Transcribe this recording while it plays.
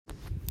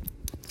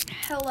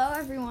Hello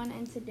everyone,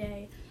 and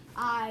today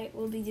I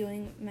will be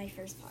doing my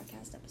first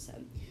podcast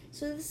episode.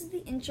 So this is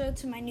the intro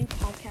to my new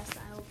podcast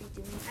that I will be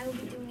doing. I will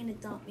be doing an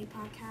Adopt Me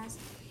podcast.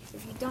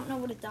 If you don't know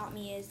what Adopt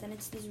Me is, then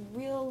it's this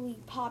really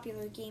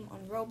popular game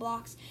on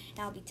Roblox, and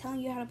I'll be telling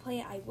you how to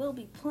play it. I will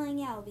be playing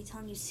it. I'll be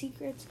telling you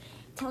secrets,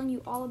 telling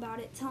you all about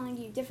it, telling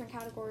you different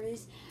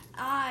categories.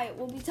 I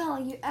will be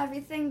telling you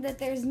everything that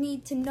there's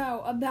need to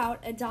know about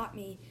Adopt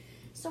Me.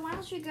 So why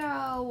don't you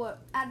go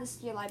add this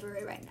to your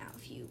library right now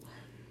if you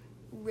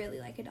really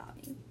like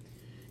Adopt Me,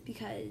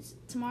 because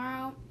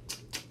tomorrow,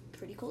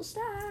 pretty cool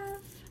stuff.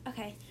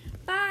 Okay,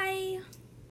 bye.